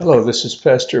Hello, this is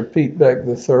Pastor Pete Beck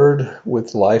III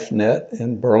with LifeNet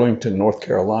in Burlington, North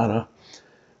Carolina.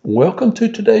 Welcome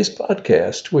to today's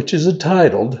podcast, which is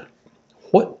entitled,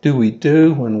 What Do We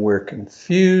Do When We're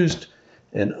Confused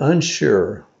and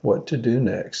Unsure What to Do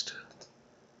Next?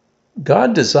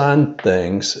 God designed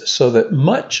things so that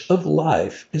much of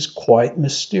life is quite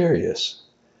mysterious.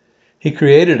 He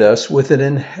created us with an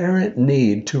inherent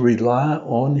need to rely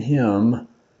on Him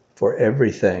for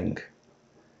everything.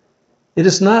 It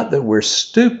is not that we're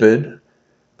stupid,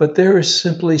 but there is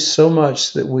simply so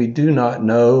much that we do not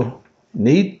know,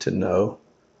 need to know,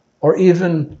 or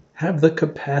even have the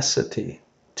capacity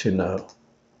to know.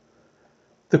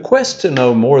 The quest to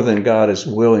know more than God is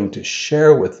willing to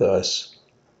share with us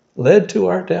led to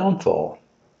our downfall.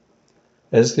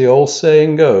 As the old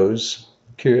saying goes,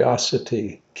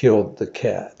 curiosity killed the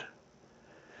cat.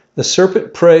 The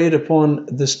serpent preyed upon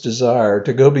this desire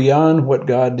to go beyond what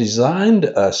God designed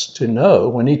us to know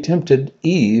when he tempted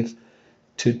Eve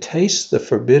to taste the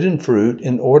forbidden fruit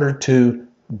in order to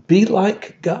be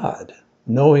like God,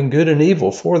 knowing good and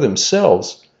evil for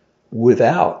themselves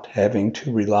without having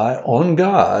to rely on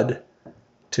God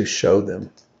to show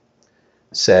them.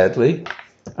 Sadly,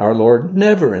 our Lord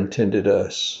never intended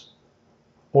us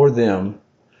or them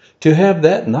to have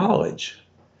that knowledge,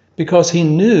 because he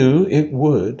knew it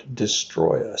would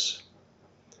destroy us.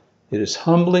 It is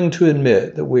humbling to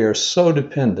admit that we are so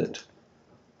dependent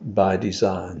by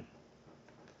design.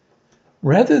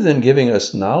 Rather than giving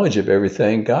us knowledge of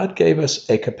everything, God gave us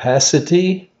a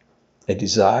capacity, a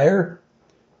desire,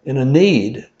 and a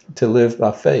need to live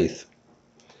by faith.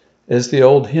 As the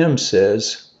old hymn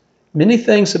says, many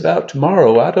things about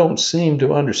tomorrow I don't seem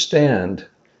to understand,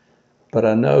 but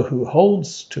I know who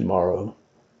holds tomorrow,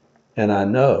 and I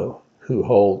know who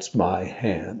holds my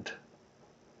hand.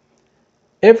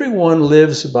 Everyone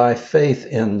lives by faith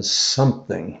in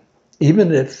something,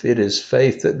 even if it is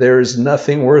faith that there is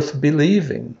nothing worth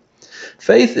believing.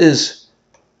 Faith is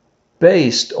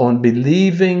based on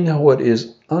believing what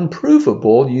is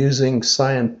unprovable using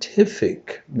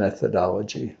scientific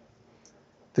methodology.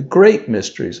 The great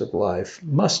mysteries of life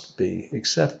must be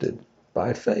accepted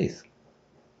by faith.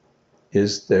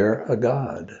 Is there a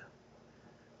God?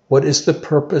 What is the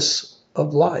purpose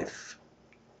of life?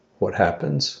 What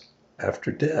happens after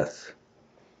death?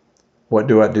 What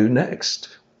do I do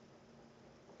next?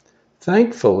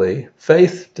 Thankfully,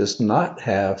 faith does not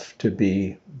have to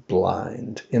be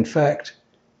blind. In fact,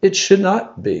 it should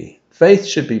not be. Faith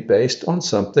should be based on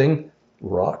something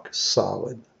rock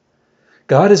solid.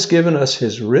 God has given us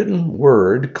his written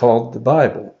word called the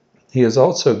Bible. He has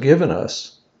also given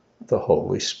us the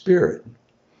Holy Spirit.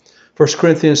 1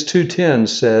 Corinthians 2:10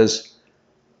 says,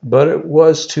 "But it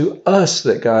was to us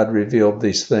that God revealed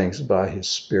these things by his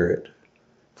Spirit.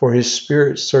 For his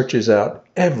Spirit searches out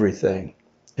everything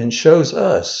and shows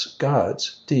us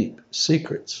God's deep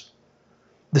secrets."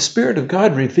 The Spirit of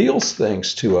God reveals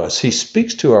things to us. He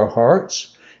speaks to our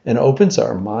hearts and opens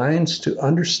our minds to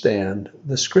understand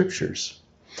the Scriptures.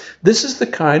 This is the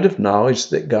kind of knowledge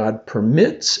that God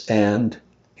permits and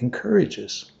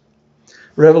encourages.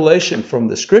 Revelation from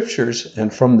the Scriptures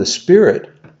and from the Spirit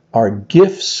are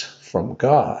gifts from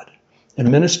God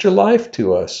and minister life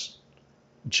to us,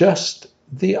 just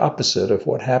the opposite of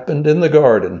what happened in the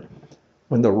garden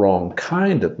when the wrong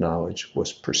kind of knowledge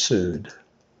was pursued.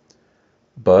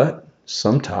 But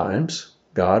sometimes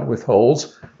God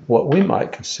withholds what we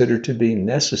might consider to be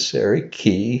necessary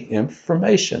key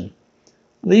information,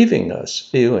 leaving us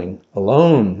feeling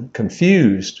alone,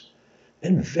 confused,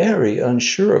 and very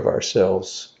unsure of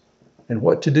ourselves and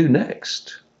what to do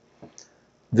next.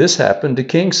 This happened to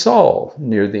King Saul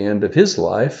near the end of his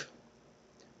life.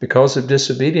 Because of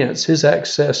disobedience, his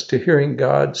access to hearing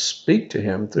God speak to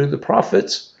him through the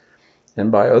prophets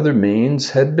and by other means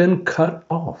had been cut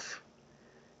off.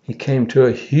 He came to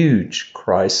a huge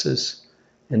crisis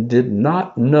and did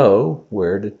not know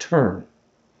where to turn.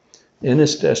 In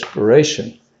his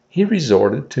desperation, he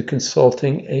resorted to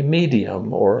consulting a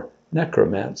medium or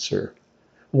necromancer,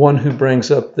 one who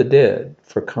brings up the dead,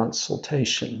 for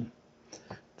consultation.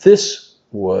 This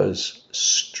was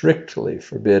strictly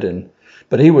forbidden,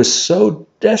 but he was so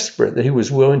desperate that he was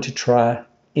willing to try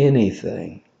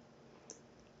anything.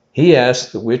 He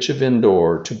asked the witch of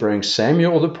Endor to bring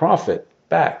Samuel the prophet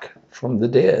back from the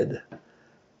dead.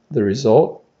 The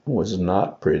result was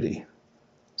not pretty.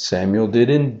 Samuel did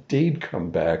indeed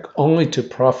come back, only to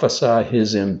prophesy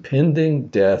his impending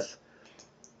death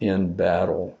in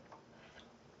battle.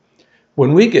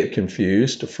 When we get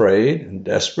confused, afraid, and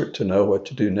desperate to know what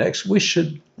to do next, we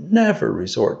should never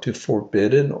resort to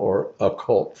forbidden or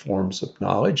occult forms of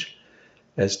knowledge,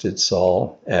 as did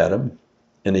Saul, Adam,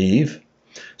 and Eve.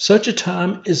 Such a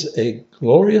time is a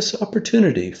glorious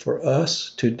opportunity for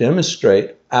us to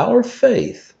demonstrate our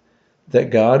faith that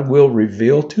God will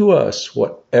reveal to us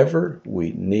whatever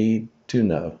we need to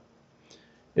know.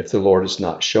 If the Lord is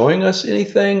not showing us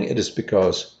anything, it is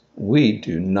because we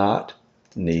do not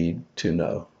need to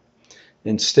know.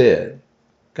 Instead,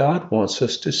 God wants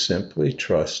us to simply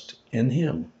trust in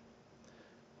Him.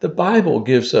 The Bible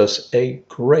gives us a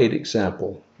great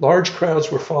example. Large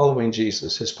crowds were following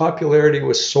Jesus. His popularity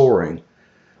was soaring.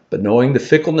 But knowing the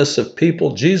fickleness of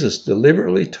people, Jesus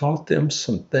deliberately taught them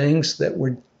some things that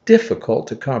were difficult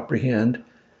to comprehend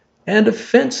and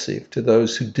offensive to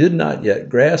those who did not yet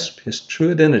grasp his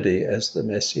true identity as the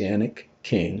Messianic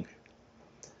King.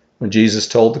 When Jesus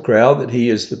told the crowd that he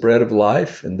is the bread of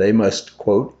life and they must,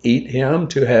 quote, eat him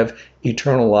to have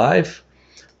eternal life,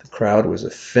 the crowd was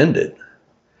offended,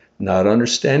 not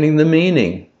understanding the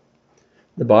meaning.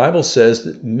 The Bible says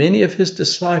that many of his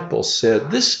disciples said,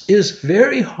 "This is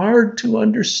very hard to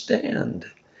understand.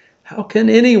 How can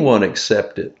anyone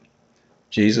accept it?"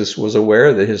 Jesus was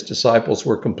aware that his disciples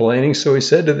were complaining, so he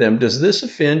said to them, "Does this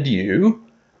offend you?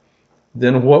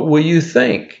 Then what will you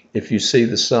think if you see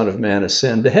the Son of Man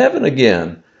ascend to heaven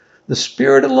again? The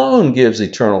Spirit alone gives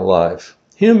eternal life.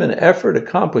 Human effort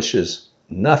accomplishes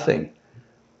nothing.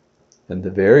 And the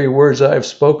very words I have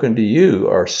spoken to you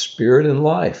are spirit and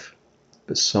life.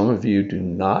 But some of you do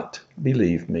not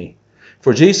believe me."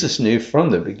 For Jesus knew from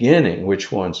the beginning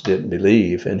which ones didn't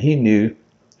believe, and he knew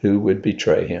who would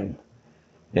betray him.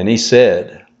 And he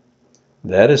said,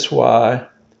 "That is why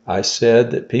I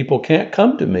said that people can't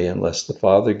come to me unless the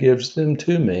Father gives them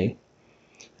to me."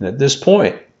 And at this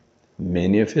point,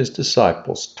 many of his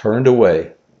disciples turned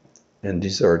away and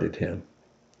deserted him.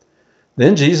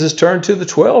 Then Jesus turned to the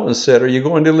 12 and said, "Are you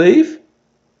going to leave?"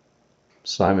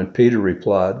 Simon Peter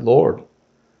replied, "Lord,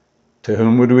 to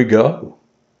whom would we go?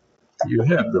 You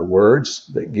have the words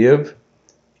that give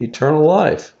eternal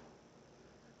life.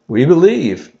 We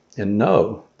believe and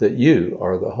know that you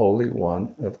are the Holy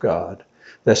One of God."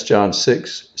 That's John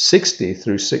 6:60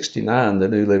 through 69, the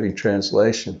New Living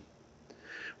Translation.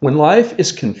 When life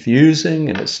is confusing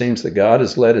and it seems that God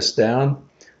has let us down,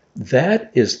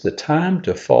 that is the time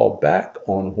to fall back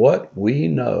on what we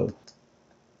know.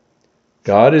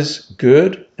 God is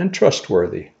good and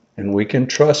trustworthy, and we can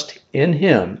trust in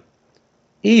him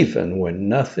even when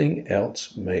nothing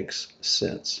else makes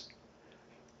sense.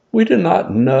 We do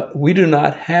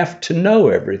not have to know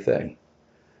everything.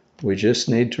 We just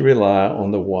need to rely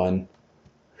on the one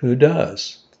who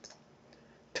does.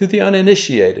 To the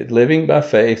uninitiated, living by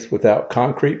faith without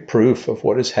concrete proof of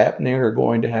what is happening or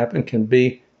going to happen can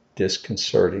be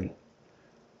disconcerting.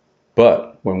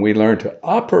 But when we learn to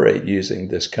operate using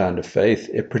this kind of faith,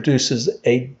 it produces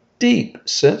a deep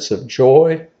sense of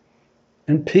joy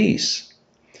and peace.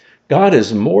 God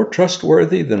is more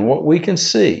trustworthy than what we can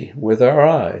see with our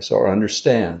eyes or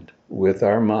understand with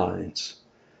our minds.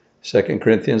 2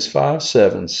 Corinthians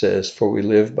 5:7 says, "For we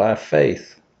live by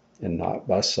faith and not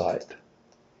by sight."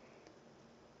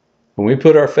 When we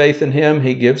put our faith in him,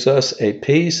 he gives us a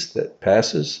peace that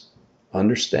passes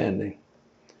understanding.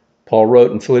 Paul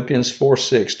wrote in Philippians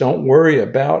 4:6, "Don't worry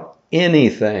about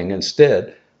anything.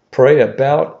 Instead, pray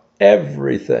about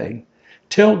everything.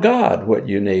 Tell God what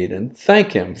you need and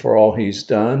thank him for all he's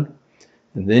done.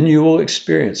 And then you will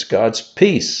experience God's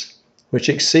peace, which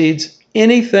exceeds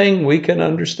anything we can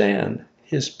understand.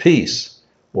 His peace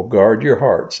will guard your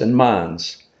hearts and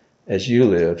minds as you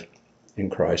live in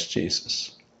Christ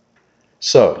Jesus."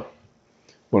 So,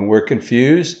 when we're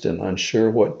confused and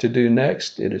unsure what to do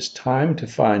next, it is time to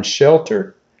find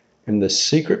shelter in the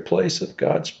secret place of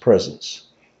God's presence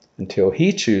until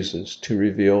he chooses to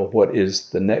reveal what is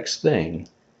the next thing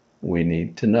we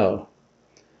need to know.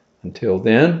 Until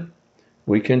then,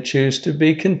 we can choose to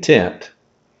be content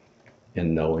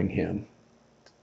in knowing him.